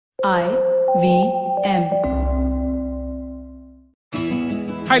IVM.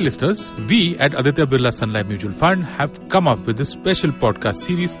 Hi listeners, we at Aditya Birla Sun Life Mutual Fund have come up with a special podcast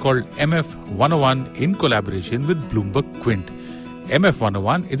series called MF 101 in collaboration with Bloomberg Quint. MF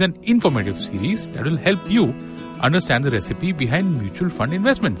 101 is an informative series that will help you understand the recipe behind mutual fund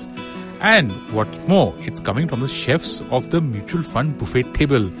investments. And what's more, it's coming from the chefs of the mutual fund buffet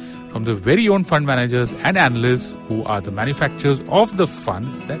table, from the very own fund managers and analysts who are the manufacturers of the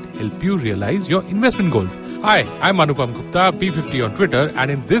funds that help you realize your investment goals. Hi, I'm Anupam Gupta, P50 on Twitter, and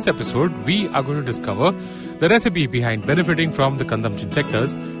in this episode, we are going to discover the recipe behind benefiting from the consumption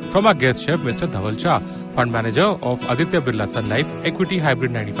sectors from our guest chef, Mr. Dhaval Shah, fund manager of Aditya Birla Sun Life Equity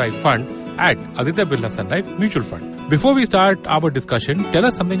Hybrid 95 Fund at Aditya Birla Sun Life Mutual Fund. Before we start our discussion, tell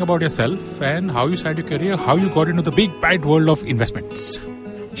us something about yourself and how you started your career, how you got into the big bad world of investments.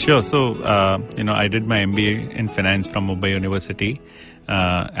 Sure. So, I did my MBA in finance from Mumbai University,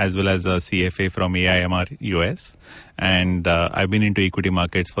 as well as a CFA from AIMR US. And I've been into equity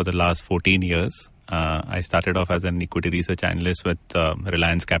markets for the last 14 years. I started off as an equity research analyst with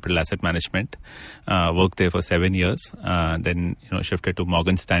Reliance Capital Asset Management. Worked there for 7 years. Then shifted to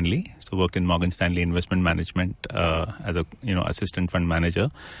Morgan Stanley. So worked in Morgan Stanley Investment Management as a assistant fund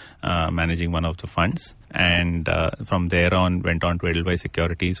manager, managing one of the funds. And from there on, went on to Edelweiss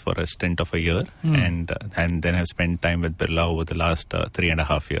Securities for a stint of a year, and then have spent time with Birla over the last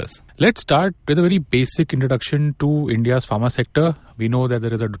 3.5 years. Let's start with a very basic introduction to India's pharma sector. We know that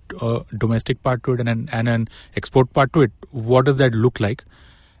there is a domestic part to it and an export part to it. What does that look like?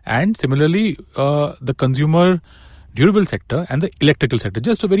 And similarly, the consumer durable sector and the electrical sector.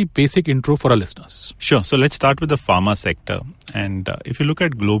 Just a very basic intro for our listeners. Sure. So let's start with the pharma sector. And if you look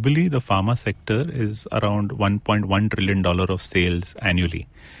at globally, the pharma sector is around $1.1 trillion of sales annually.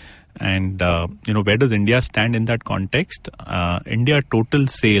 And, where does India stand in that context? India total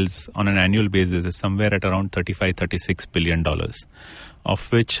sales on an annual basis is somewhere at around $36 billion, of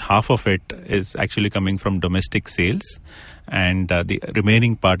which half of it is actually coming from domestic sales, and the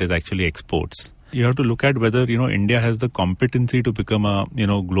remaining part is actually exports. You have to look at whether, India has the competency to become a,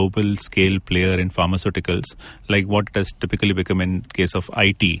 global scale player in pharmaceuticals, like what it has typically become in case of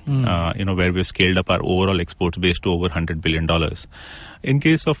IT, where we've scaled up our overall exports base to over $100 billion. In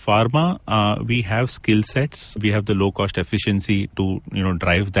case of pharma, we have skill sets, we have the low cost efficiency to,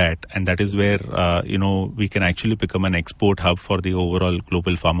 drive that. And that is where, we can actually become an export hub for the overall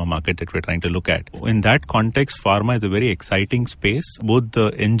global pharma market that we're trying to look at. In that context, pharma is a very exciting space. Both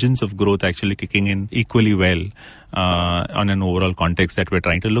the engines of growth actually kicking in equally well on an overall context that we're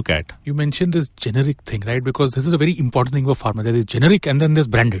trying to look at. You mentioned this generic thing, right? Because this is a very important thing for pharma. There is generic and then there's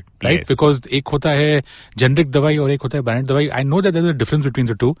branded, right? Yes. Because ek hota hai generic dawai or ek hota hai branded dawai. I know that there's a difference between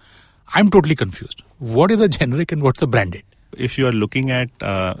the two. I'm totally confused. What is a generic and what's a branded? If you are looking at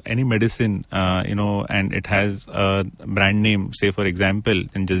any medicine, and it has a brand name, say for example,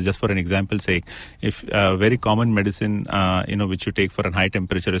 and just for an example's sake, if very common medicine, which you take for a high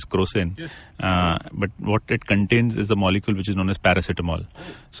temperature is Crocin, yes. But what it contains is a molecule which is known as paracetamol.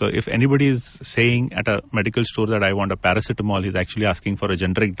 So if anybody is saying at a medical store that I want a paracetamol, he's actually asking for a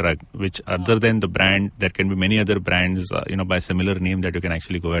generic drug, which other than the brand, there can be many other brands, by similar name that you can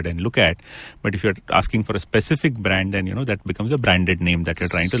actually go ahead and look at. But if you're asking for a specific brand, then, that becomes a branded name that you're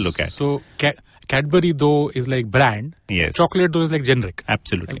trying to look at. So Cadbury though is like brand. Yes. Chocolate though is like generic.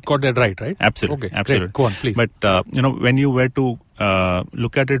 Absolutely. I got that right? Absolutely. Okay, absolutely. Great. Go on, please. But, when you were to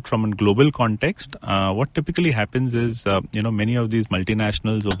look at it from a global context, what typically happens is, many of these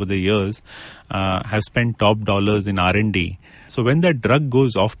multinationals over the years have spent top dollars in R&D. So when that drug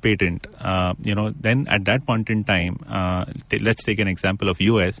goes off patent, then at that point in time, let's take an example of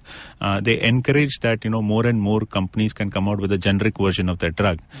US, they encourage that, more and more companies can come out with a generic version of their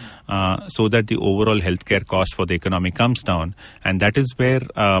drug, so that the overall healthcare cost for the economy comes down. And that is where,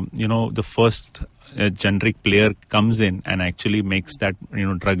 the first generic player comes in and actually makes that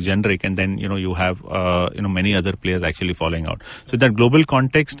drug generic, and then you have many other players actually following out. So that global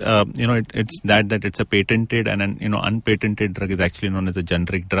context, it's that it's a patented and an unpatented drug is actually known as a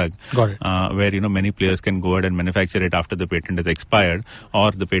generic drug. Got it. Where many players can go ahead and manufacture it after the patent is expired,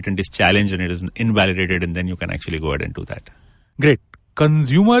 or the patent is challenged and it is invalidated, and then you can actually go ahead and do that. Great.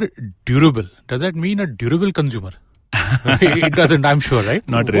 Consumer durable. Does that mean a durable consumer? It doesn't, I'm sure, right?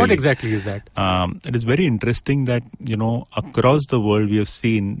 Not really. What exactly is that? It is very interesting that, across the world we have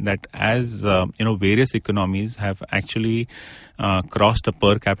seen that as, various economies have actually crossed a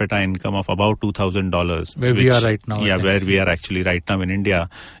per capita income of about $2,000. Where we are right now. Yeah, where we are actually right now in India.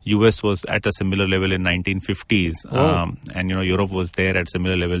 US was at a similar level in 1950s. And, Europe was there at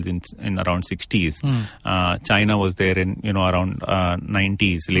similar levels in around 60s. China was there in, around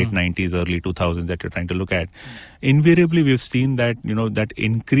 90s, late 90s, early 2000s that you're trying to look at. Invariably, we've seen that, that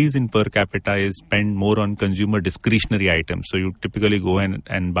increase in per capita is spent more on consumer discretionary items. So you typically go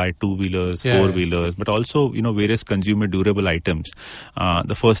and buy two-wheelers, four-wheelers, but also, various consumer durable items.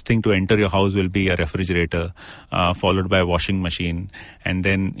 The first thing to enter your house will be a refrigerator, followed by a washing machine, and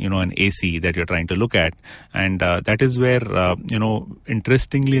then, an AC that you're trying to look at. And that is where,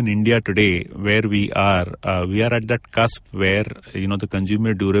 interestingly in India today, where we are at that cusp where, the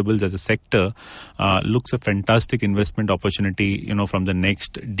consumer durables as a sector looks a fantastic investment opportunity, from the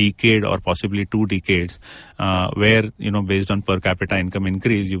next decade or possibly 2 decades, where, based on per capita income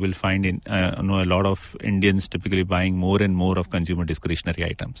increase, you will find a lot of Indians typically buying more and more of consumer discretionary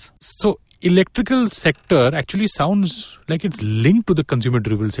items. So electrical sector actually sounds like it's linked to the consumer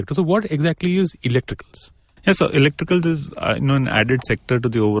durable sector. So what exactly is electricals? Yeah, so electricals is an added sector to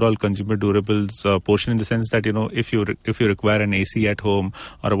the overall consumer durables portion, in the sense that if you require an AC at home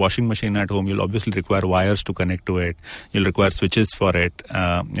or a washing machine at home, you'll obviously require wires to connect to it. You'll require switches for it,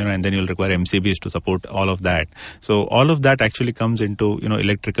 and then you'll require MCBs to support all of that. So all of that actually comes into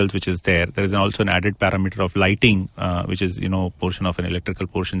electricals, which is there. There is also an added parameter of lighting, which is portion of an electrical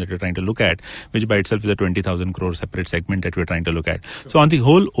portion that you're trying to look at, which by itself is a 20,000 crore separate segment that we're trying to look at. So on the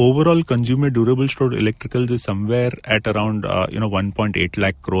whole, overall consumer durables toward electricals is somewhere at around 1.8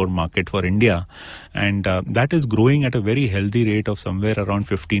 lakh crore market for India, and that is growing at a very healthy rate of somewhere around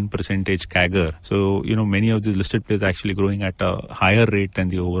 15% CAGR. So many of these listed players are actually growing at a higher rate than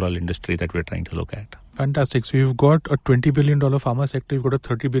the overall industry that we're trying to look at. Fantastic. So you've got a $20 billion pharma sector, you've got a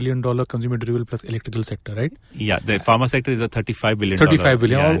 $30 billion consumer durable plus electrical sector, right? Yeah, the pharma sector is a $35 billion. $35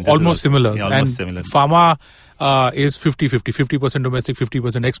 billion, almost similar. Yeah, almost similar. Pharma is 50% domestic,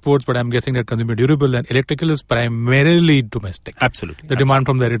 50% exports, but I'm guessing that consumer durable and electrical is primarily domestic. Absolutely. The demand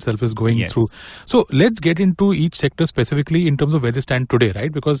from there itself is going through. So let's get into each sector specifically in terms of where they stand today,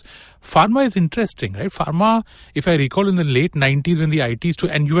 right? Because pharma is interesting, right? Pharma, if I recall in the late 90s when the ITs,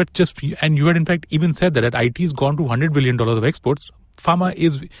 and you had in fact even said that IT's gone to $100 billion of exports, pharma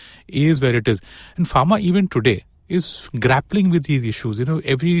is where it is. And pharma even today is grappling with these issues.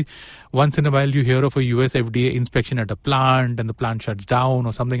 Every once in a while you hear of a US FDA inspection at a plant and the plant shuts down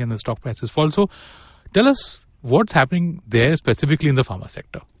or something and the stock prices fall. So tell us what's happening there specifically in the pharma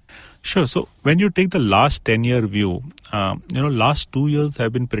sector. Sure. So when you take the last 10-year view, last 2 years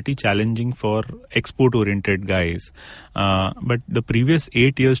have been pretty challenging for export-oriented guys. But the previous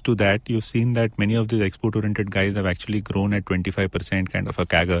 8 years to that, you've seen that many of these export-oriented guys have actually grown at 25% kind of a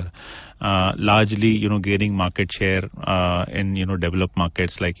CAGR, largely, gaining market share in, developed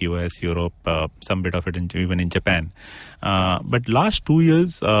markets like US, Europe, some bit of it even in Japan. But last 2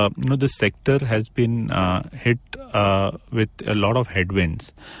 years, the sector has been hit with a lot of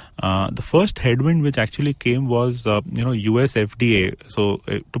headwinds. The first headwind which actually came was, US FDA. So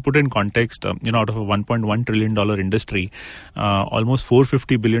to put in context, out of a $1.1 trillion industry, almost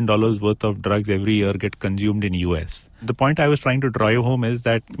 $450 billion worth of drugs every year get consumed in US. The point I was trying to drive home is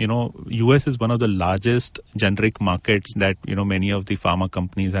that, US is one of the largest generic markets that, many of the pharma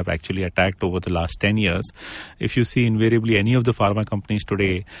companies have actually attacked over the last 10 years. If you see invariably any of the pharma companies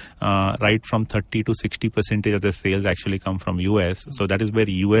today, right from 30 to 60% of their sales actually come from US. So that is where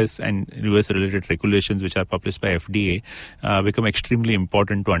US and US related regulations which are published by FDA become extremely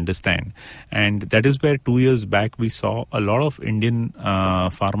important to understand. And that is where 2 years back we saw a lot of Indian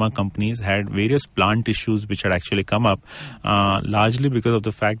pharma companies had various plant issues which had actually come up, largely because of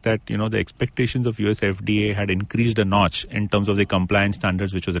the fact that, the expectations of US FDA had increased a notch in terms of the compliance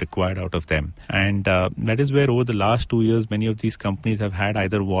standards which was required out of them. And that is where over the last 2 years, many of these companies have had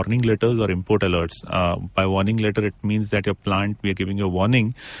either warning letters or import alerts. By warning letter, it means that your plant, we are giving you a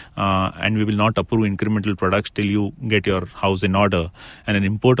warning and we will not approve incremental products till you get your house in order. And an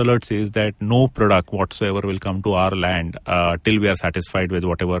import alert says that no product whatsoever will come to our land till we are satisfied with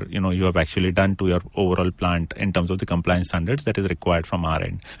whatever, you have actually done to your overall plant in terms of the compliance standards that is required from our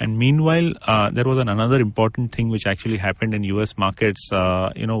end. And meanwhile, there was another important thing which actually happened in US markets,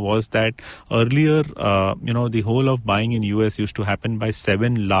 was that earlier, the whole of buying in US used to happen by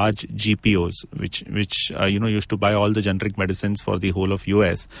 7 large GPOs, which used to buy all the generic medicines for the whole of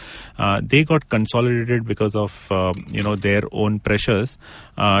US. They got consolidated because of, their own pressures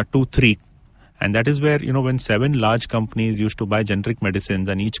to 3. And that is where, when 7 large companies used to buy generic medicines,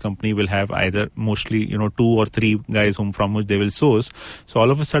 and each company will have either mostly, 2 or 3 guys from which they will source. So all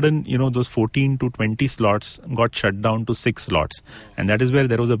of a sudden, those 14 to 20 slots got shut down to 6 slots. And that is where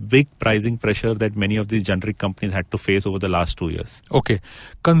there was a big pricing pressure that many of these generic companies had to face over the last 2 years. Okay.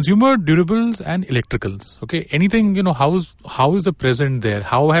 Consumer durables and electricals. Okay. Anything, how is the present there?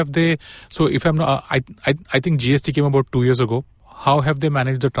 How have they, so if I'm not, I think GST came about 2 years ago. How have they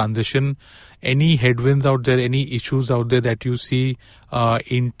managed the transition? Any headwinds out there, any issues out there that you see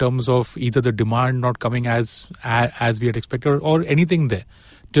in terms of either the demand not coming as we had expected or anything there,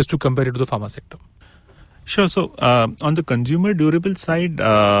 just to compare it to the pharma sector? Sure. So on the consumer durable side,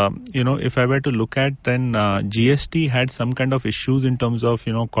 if I were to look at, then GST had some kind of issues in terms of,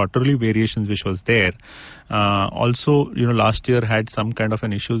 quarterly variations, which was there. Also, last year had some kind of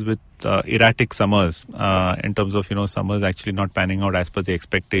an issues with erratic summers in terms of, summers actually not panning out as per the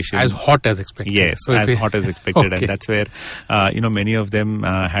expectation. As hot as expected. Yes, so hot as expected. Okay. And that's where, many of them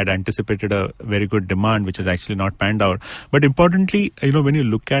had anticipated a very good demand, which has actually not panned out. But importantly, when you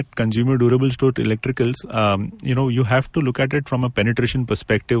look at consumer durables to electricals, you have to look at it from a penetration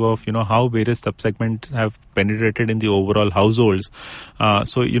perspective of, how various subsegments have penetrated in the overall households.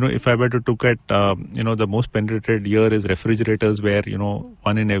 So, if I were to look at, the most penetrated year is refrigerators, where,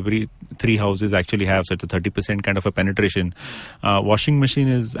 1 in every 3 houses actually have, so it's a 30% kind of a penetration. Washing machine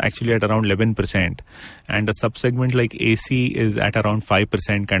is actually at around 11%. And a subsegment like AC is at around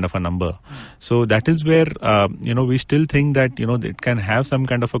 5% kind of a number. So that is where, we still think that, it can have some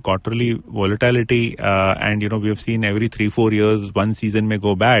kind of a quarterly volatility. And, we have seen every 3-4 years, one season may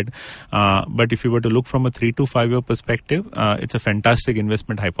go bad. But if you were to look from a 3 to 5 year perspective, it's a fantastic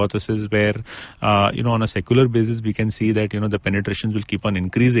investment hypothesis where, on a secular basis, we can see that, the penetrations will keep on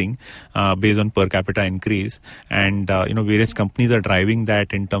increasing based on per capita increase. And, various companies are driving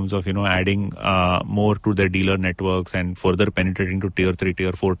that in terms of, adding more to their dealer networks and further penetrating to tier 3,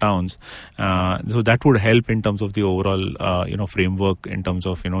 tier 4 towns. So that would help in terms of the overall, framework in terms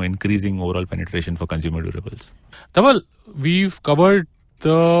of, increasing overall penetration for consumer durables. Dhaval, we've covered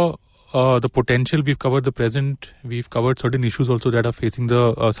the potential, we've covered the present, we've covered certain issues also that are facing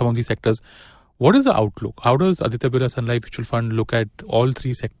some of these sectors. What is the outlook? How does Aditya Birla Sun Life Mutual Fund look at all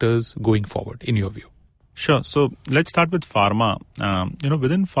 3 sectors going forward, in your view? Sure. So let's start with pharma.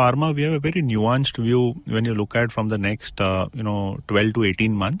 Within pharma, we have a very nuanced view when you look at from the next, 12 to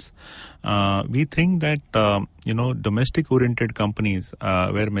 18 months. We think that, domestic-oriented companies,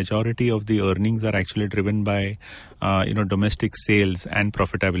 where majority of the earnings are actually driven by, domestic sales and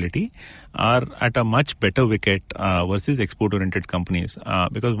profitability, are at a much better wicket versus export-oriented companies.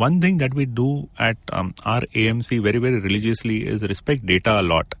 Because one thing that we do at our AMC very, very religiously is respect data a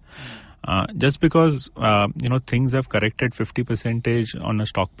lot. Just because, things have corrected 50% on a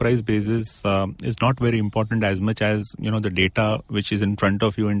stock price basis is not very important as much as, the data which is in front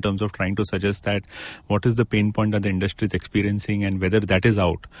of you in terms of trying to suggest that what is the pain point that the industry is experiencing and whether that is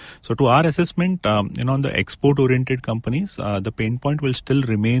out. So to our assessment, on the export-oriented companies, the pain point will still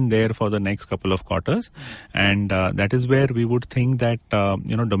remain there for the next couple of quarters. And that is where we would think that,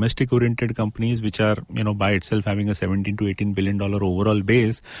 domestic-oriented companies, which are, by itself having a $17 to $18 billion overall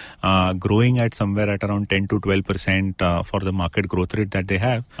base, growing at somewhere at around 10 to 12% for the market growth rate that they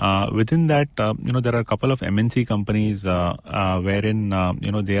have. Within that, there are a couple of MNC companies wherein,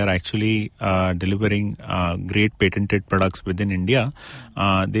 they are actually delivering great patented products within India.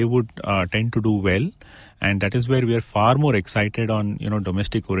 They would tend to do well. And that is where we are far more excited on,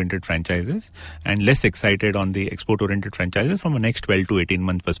 domestic-oriented franchises and less excited on the export-oriented franchises from a next 12 to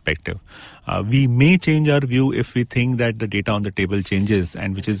 18-month perspective. We may change our view if we think that the data on the table changes,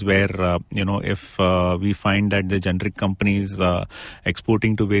 and which is where, if we find that the generic companies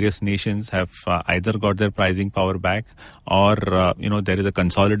exporting to various nations have either got their pricing power back or, there is a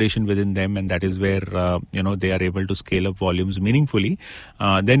consolidation within them, and that is where, they are able to scale up volumes meaningfully,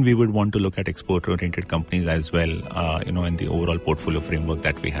 then we would want to look at export-oriented companies as well, in the overall portfolio framework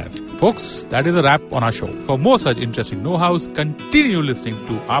that we have. Folks, that is a wrap on our show. For more such interesting know-hows, continue listening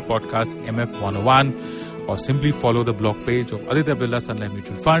to our podcast MF101, or simply follow the blog page of Aditya Birla Sun Life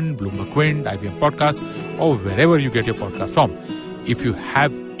Mutual Fund, Bloomberg Quint, IVM Podcast, or wherever you get your podcast from. If you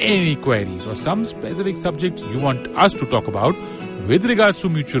have any queries or some specific subject you want us to talk about with regards to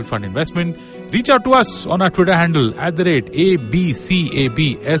mutual fund investment, reach out to us on our Twitter handle @ABCABSLMF.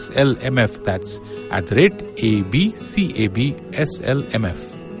 That's @ABCABSLMF.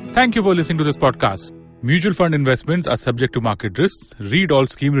 Thank you for listening to this podcast. Mutual fund investments are subject to market risks. Read all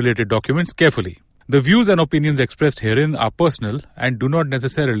scheme-related documents carefully. The views and opinions expressed herein are personal and do not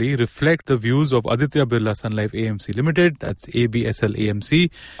necessarily reflect the views of Aditya Birla Sun Life AMC Limited, that's ABSL AMC,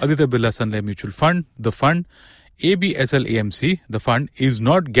 Aditya Birla Sun Life Mutual Fund, the fund. ABSL AMC, the fund, is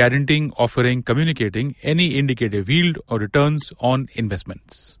not guaranteeing, offering, communicating any indicative yield or returns on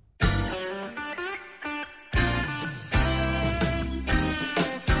investments.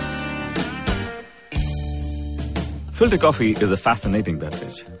 Filter coffee is a fascinating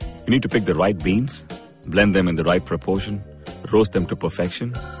beverage. You need to pick the right beans, blend them in the right proportion, roast them to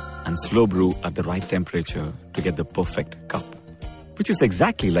perfection, and slow brew at the right temperature to get the perfect cup. Which is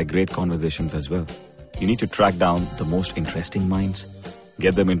exactly like great conversations as well. You need to track down the most interesting minds,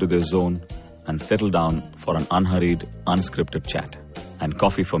 get them into their zone, and settle down for an unhurried, unscripted chat. And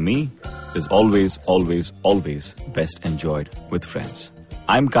coffee for me is always, always, always best enjoyed with friends.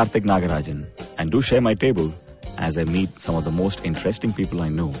 I'm Karthik Nagarajan, and do share my table as I meet some of the most interesting people I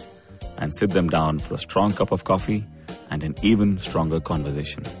know and sit them down for a strong cup of coffee and an even stronger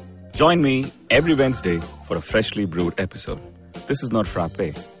conversation. Join me every Wednesday for a freshly brewed episode. This is not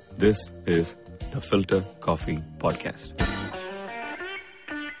frappe. This is the Filter Coffee Podcast.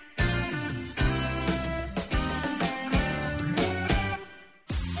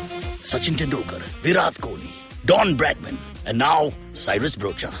 Sachin Tendulkar, Virat Kohli, Don Bradman, and now Cyrus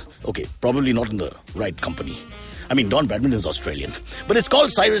Brocha. Okay, probably not in the right company. I mean, Don Bradman is Australian. But it's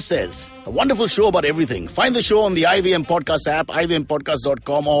called Cyrus Says, a wonderful show about everything. Find the show on the IVM Podcast app,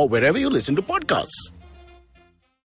 ivmpodcast.com, or wherever you listen to podcasts.